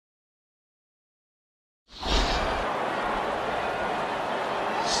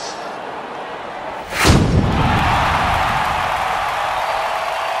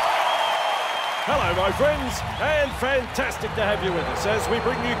my friends, and fantastic to have you with us as we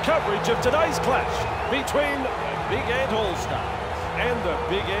bring you coverage of today's clash between the Big Ant All-Stars and the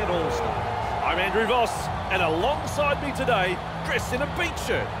Big Ant All-Stars. I'm Andrew Voss, and alongside me today, dressed in a beach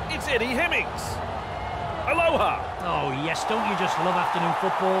shirt, it's Eddie Hemmings. Aloha! Oh yes, don't you just love afternoon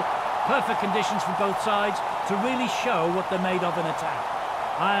football? Perfect conditions for both sides to really show what they're made of in attack.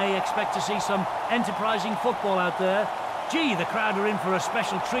 I expect to see some enterprising football out there. Gee, the crowd are in for a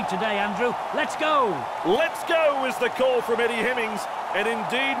special treat today, Andrew. Let's go! Let's go is the call from Eddie Hemmings. And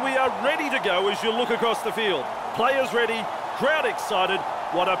indeed, we are ready to go as you look across the field. Players ready, crowd excited.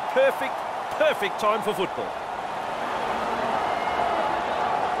 What a perfect time for football.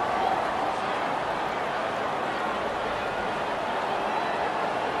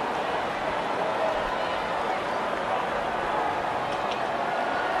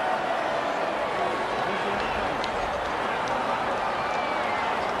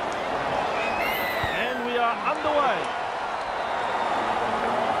 Underway.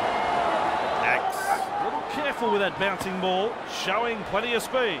 Axe. A little careful with that bouncing ball, showing plenty of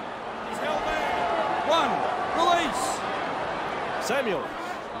speed. He's held there. One. Release. Samuel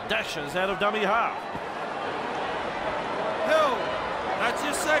dashes out of dummy half. Hill. That's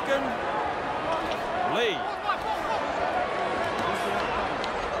your second. Lee.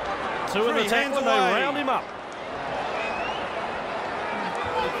 Two in the tackle and they round him up.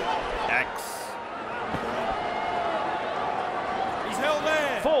 Axe. Held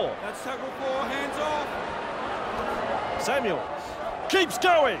there. Four. That's tackle 4, hands off. Samuels keeps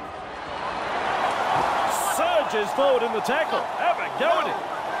going. Surges forward in the tackle. Have a go at him.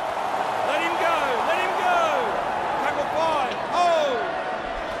 Let him go, let him go. Tackle 5, hold.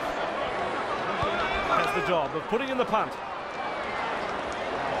 Has the job of putting in the punt.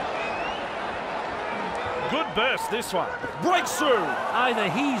 Good burst, this one. Breaks through. Either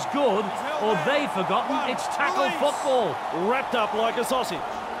he's good or they've forgotten it's tackle football. Wrapped up like a sausage.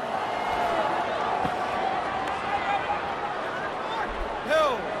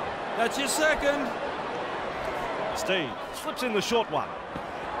 Hill, that's your second. Steve slips in the short one.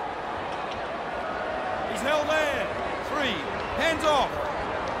 He's held there. 3, hands off.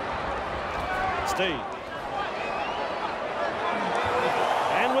 Steve.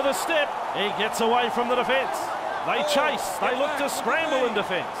 And with a step, he gets away from the defence. They chase, they look to scramble in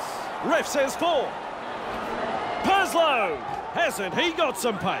defence. Ref says 4. Perslow! Hasn't he got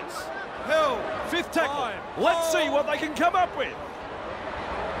some pace? Hill. 5th tackle. 5. Let's see what they can come up with.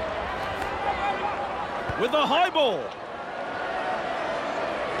 With the high ball.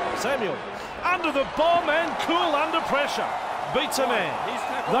 Samuel under the bomb and cool under pressure. Beats a man.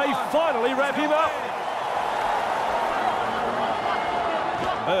 They finally wrap him up.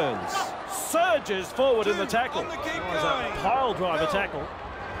 Burns surges forward in the tackle. It was a pile driver tackle.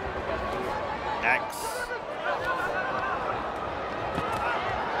 Axe.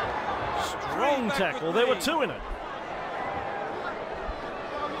 Strong tackle. There were 2 in it.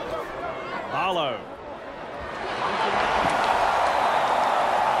 Barlow.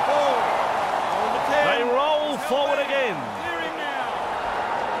 They roll forward again.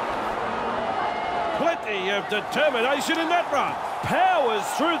 Plenty of determination in that run. Powers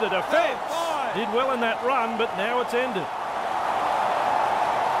through the defence. Did well in that run, but now it's ended.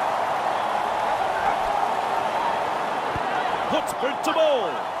 Puts boot to ball.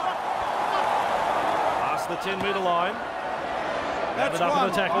 Past the 10-metre line. That's up one. in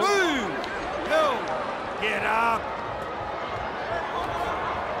the tackle. Move. Hill. Get up.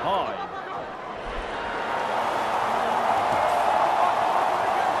 High.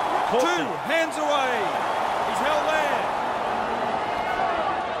 2, hands away. He's held there.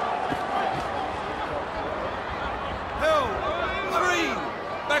 Hill. 3,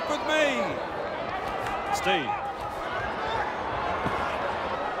 back with me. Steve.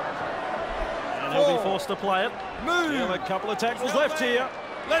 And he'll be forced to play it. Move. Still a couple of tackles left here.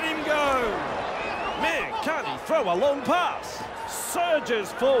 Let him go. Man, can't he throw a long pass?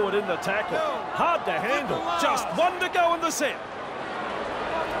 Surges forward in the tackle. Hard to handle. Just 1 to go in the set.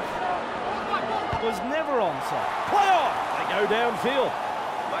 Was never onside. Play on! They go downfield.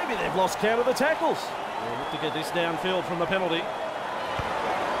 Maybe they've lost count of the tackles. We'll look to get this downfield from the penalty.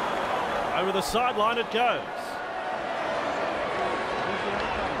 Over the sideline it goes.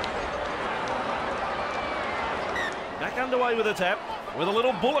 Back underway with a tap, with a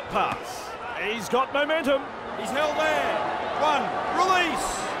little bullet pass. He's got momentum. He's held there. 1,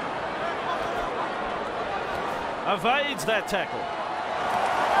 release. Evades that tackle.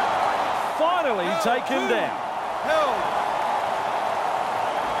 Finally taken down. Held.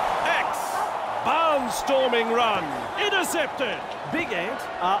 Axe. Barnstorming run. Intercepted. Big Ant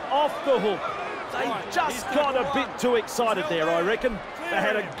are off the hook. They just got a bit too excited there, I reckon. They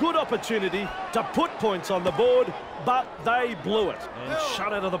had a good opportunity to put points on the board, but they blew it. And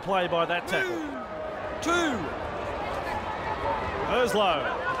shut out of the play by that tackle. 2. Herslow.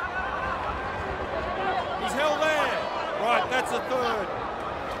 He's held there. Right, that's a third.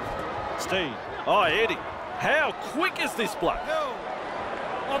 Steve. Oh, Eddie. How quick is this bloke?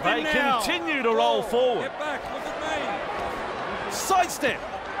 They continue to roll forward. Get back, look at me. Sidestep.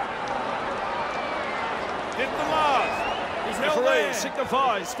 Hit the last. He's held Referee there.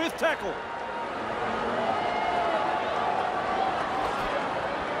 signifies 5th tackle.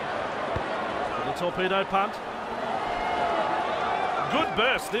 The torpedo punt. Good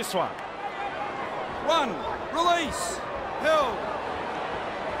burst, this one. 1. Release. Held.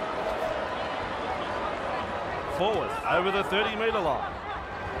 Forward, over the 30-metre line.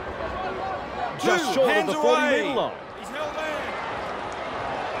 2. Just short of the 40-metre line. He's held there.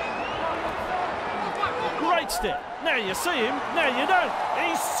 Great step. Now you see him, now you don't.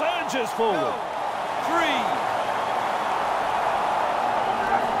 He surges forward. 3.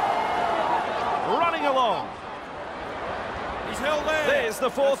 Running along. He's held there. There's the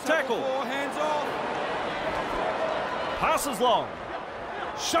 4th That's tackle. 4, hands off. Passes long.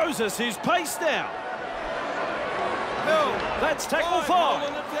 Shows us his pace now. Held. That's tackle 5. Hold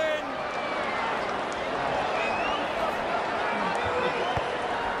on the 10.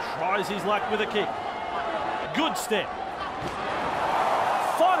 Tries his luck with a kick. Good step.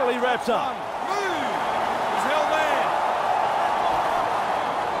 Finally wrapped up. Move. He's held there.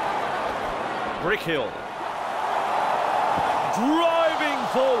 Brickhill. Driving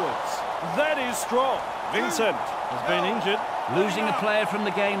forwards. That is strong. Vincent has been injured. Losing a player from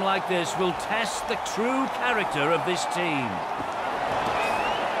the game like this will test the true character of this team.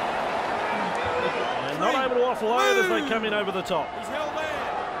 And not able to offload as they come in over the top. He's held there.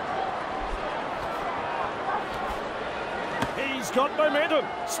 He's got momentum.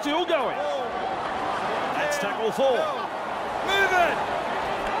 Still going. That's tackle 4. Move it.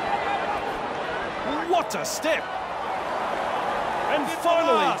 What a step. And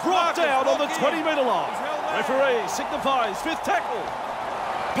finally brought down on the 20-metre line. Referee signifies 5th tackle.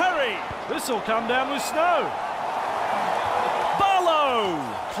 Parry. This will come down with snow. Barlow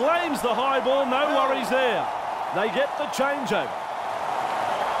claims the high ball. No worries there. They get the changeover.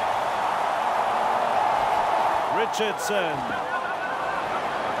 Richardson.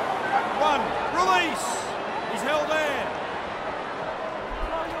 1. Release. He's held there.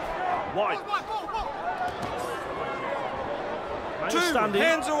 White. 2. Stunned him.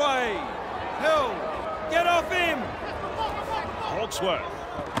 Hands away. Held. Get off him. Hawksworth.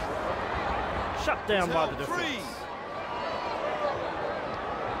 Shut down by the defence.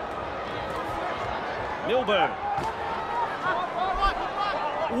 3. Milburn.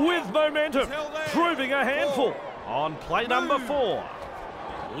 With momentum, proving a handful. On play number 4.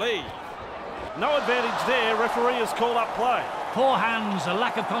 Lee. No advantage there. Referee has called up play. Poor hands, a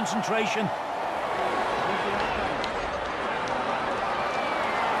lack of concentration.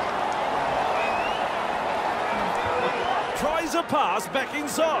 Tries a pass back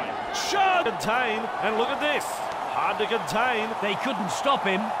inside. Shot. Contain, and look at this. Hard to contain. They couldn't stop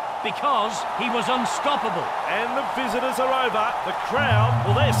him because he was unstoppable. And the visitors are over. The crowd,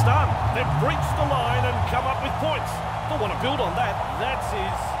 well, they're stunned. They've breached the line and come up with points. They'll want to build on that. That's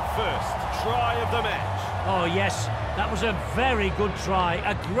his first try of the match. Oh, yes, that was a very good try.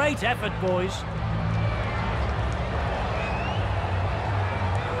 A great effort, boys.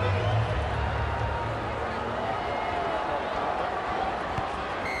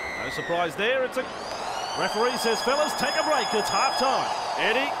 No surprise there. It's a... Referee says, fellas, take a break. It's half-time.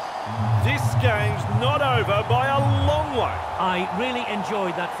 Eddie, this game's not over by a long way. I really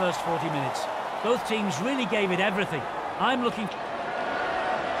enjoyed that first 40 minutes. Both teams really gave it everything. I'm looking...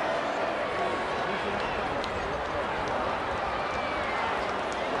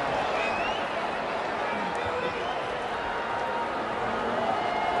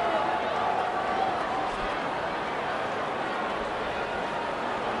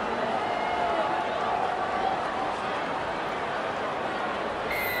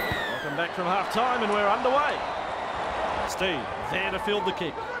 Back from half-time and we're underway. Steve there to field the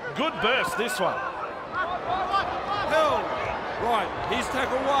kick. Good burst, this one. Held. Right, here's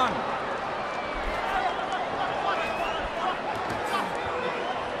tackle 1.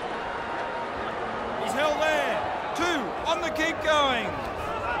 He's held there. 2, on the keep going.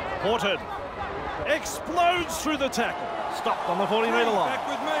 Horton explodes through the tackle. Stopped on the 40-metre line. Back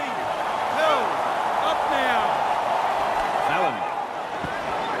with me. Held. Up now. Allen.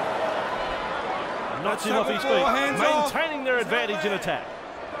 Knocks him off his feet, maintaining their advantage in attack.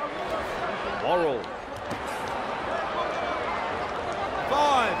 Worrell.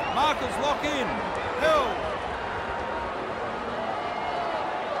 5. Markers lock in. Held.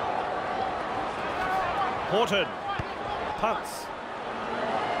 Horton. Punts.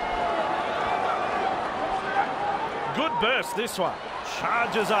 Good burst, this one.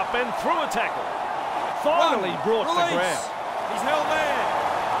 Charges up and through a tackle. Finally brought to Release. ground. He's held there.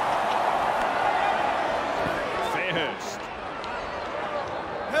 Fairhurst.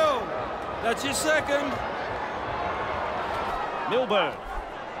 Held. That's your second. Milburn.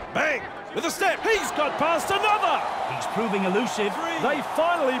 Bang! With a step. He's got past another. He's proving elusive. They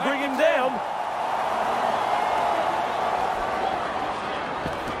finally bring him down.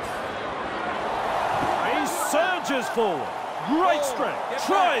 He surges forward. Great strength.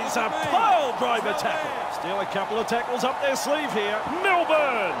 Tries a pile driver tackle. Still a couple of tackles up their sleeve here.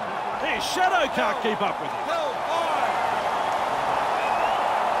 Milburn. His shadow can't keep up with him. Held.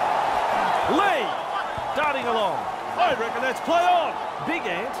 5. Lee. Darting along. I reckon that's play on. Big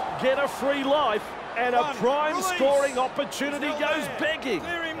Ant get a free life and a prime Release. scoring opportunity He's goes there. begging.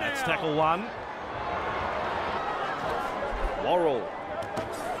 Clear him That's now. tackle 1. Worrell.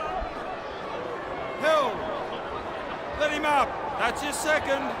 Held. Let him up. That's your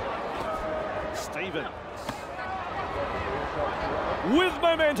second. Stevens. With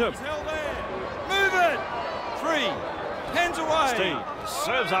momentum. He's held there. Move it. 3. Hands away. Steve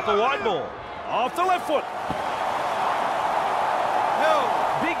serves up a wide ball. Off the left foot. Held.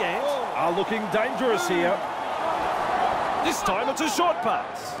 Big Ants are looking dangerous here. This time it's a short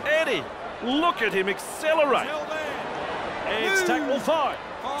pass. Eddie, look at him accelerate. Held there. It's tackle 5.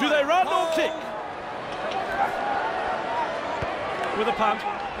 Do they run or kick? With a punt.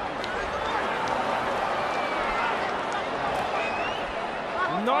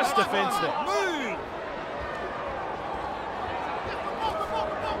 Nice defence there. Move.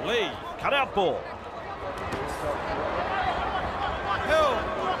 Lee, cut out ball. Held.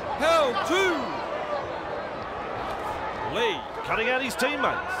 Held. 2. Lee cutting out his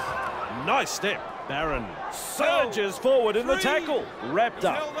teammates. Nice step. Barron surges forward in the 3. tackle. Wrapped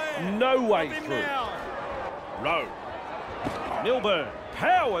up. Held there. No way Stop him through. now. Rowe. Milburn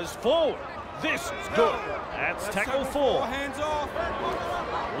powers forward. This is good. That's tackle 4. Hands off.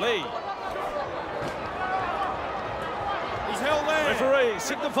 Lee. He's held there. Referee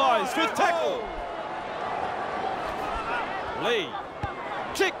signifies 5th tackle. Lee.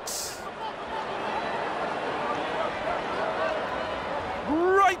 Kicks.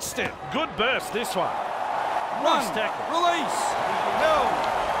 Great step. Good burst, this one. Nice tackle. Release. Held.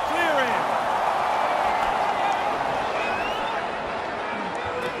 Clear him.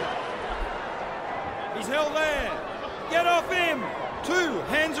 He's held there. Get off him. 2.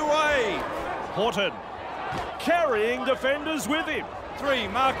 Hands away. Horton. Carrying defenders with him. 3.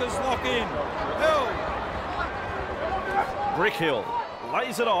 Markers lock in. Held. Brickhill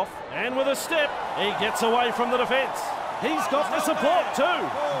lays it off, and with a step, he gets away from the defence. He's got the support too.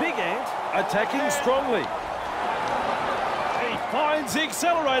 Big Ant attacking strongly. He finds the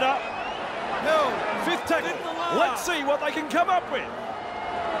accelerator. Held. 5th tackle. Let's see what they can come up with.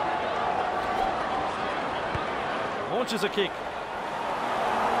 Launches a kick.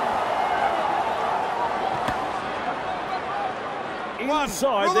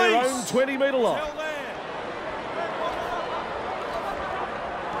 Inside their own 20-metre line. Held there.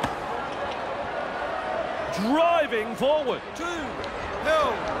 Driving forward. 2.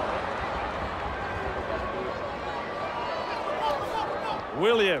 Held.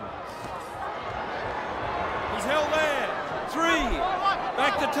 Williams. He's held there. 3.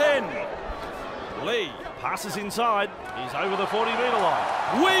 Back to 10. Lee passes inside. He's over the 40-metre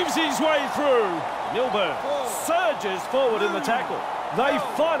line. Weaves his way through. Milburn surges forward in the tackle. They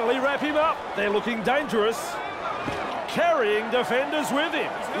finally wrap him up. They're looking dangerous. Carrying defenders with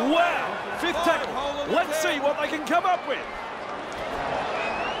him. Wow! 5th tackle. Let's see what they can come up with.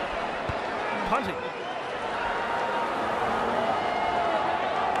 Punting.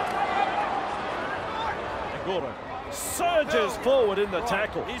 Agoro surges forward in the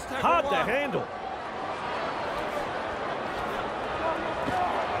tackle. Hard to handle.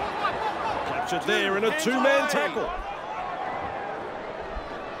 Captured there in a 2-man tackle.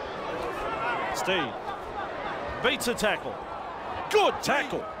 Steve beats a tackle. Good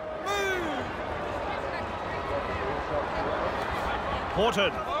tackle.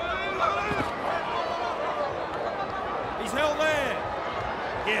 Horton. He's held there.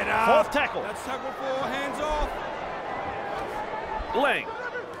 Get up. 4th tackle. That's tackle 4. Hands off. Lang.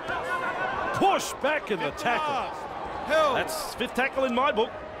 Push back in the tackle. Held. That's 5th tackle in my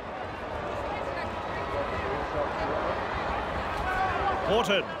book.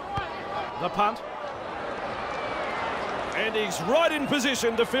 Horton. The punt. And he's right in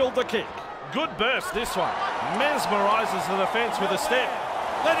position to field the kick. Good burst, this one. Mesmerises the defence with a step.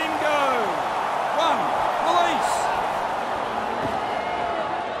 Let him go. 1. Release.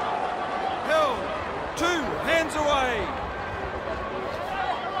 Held. 2. Hands away.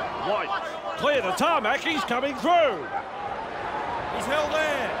 White. Clear the tarmac. He's coming through. He's held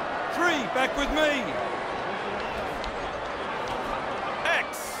there. 3. Back with me.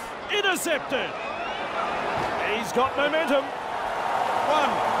 X. Intercepted. He's got momentum. 1.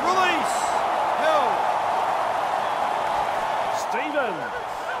 Release. Held. Stevens.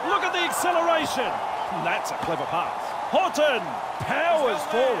 Look at the acceleration. That's a clever pass. Horton powers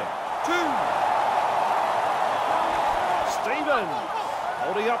forward. 2. Stevens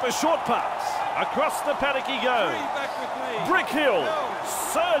holding up a short pass. Across the paddock he 3. goes. Back with me. Brickhill Held.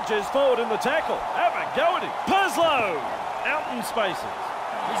 surges forward in the tackle. Have a go at him. Purslow out in spaces.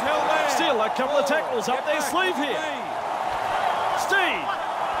 He's held there. Still a couple of 4. tackles up Get their back sleeve with here. me. Steve.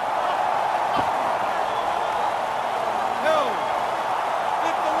 Held.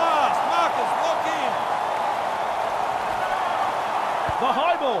 5th and last. Markers, lock in. The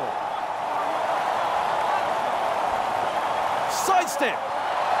high ball. Sidestep.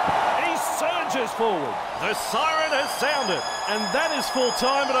 He surges forward. The siren has sounded. And that is full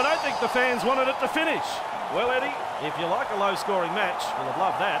time, but I don't think the fans wanted it to finish. Well, Eddie, if you like a low-scoring match, you'll have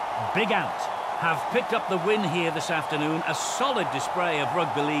loved that. Big Ant have picked up the win here this afternoon. A solid display of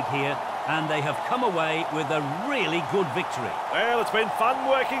rugby league here, and they have come away with a really good victory. Well, it's been fun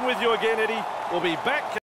working with you again, Eddie. We'll be back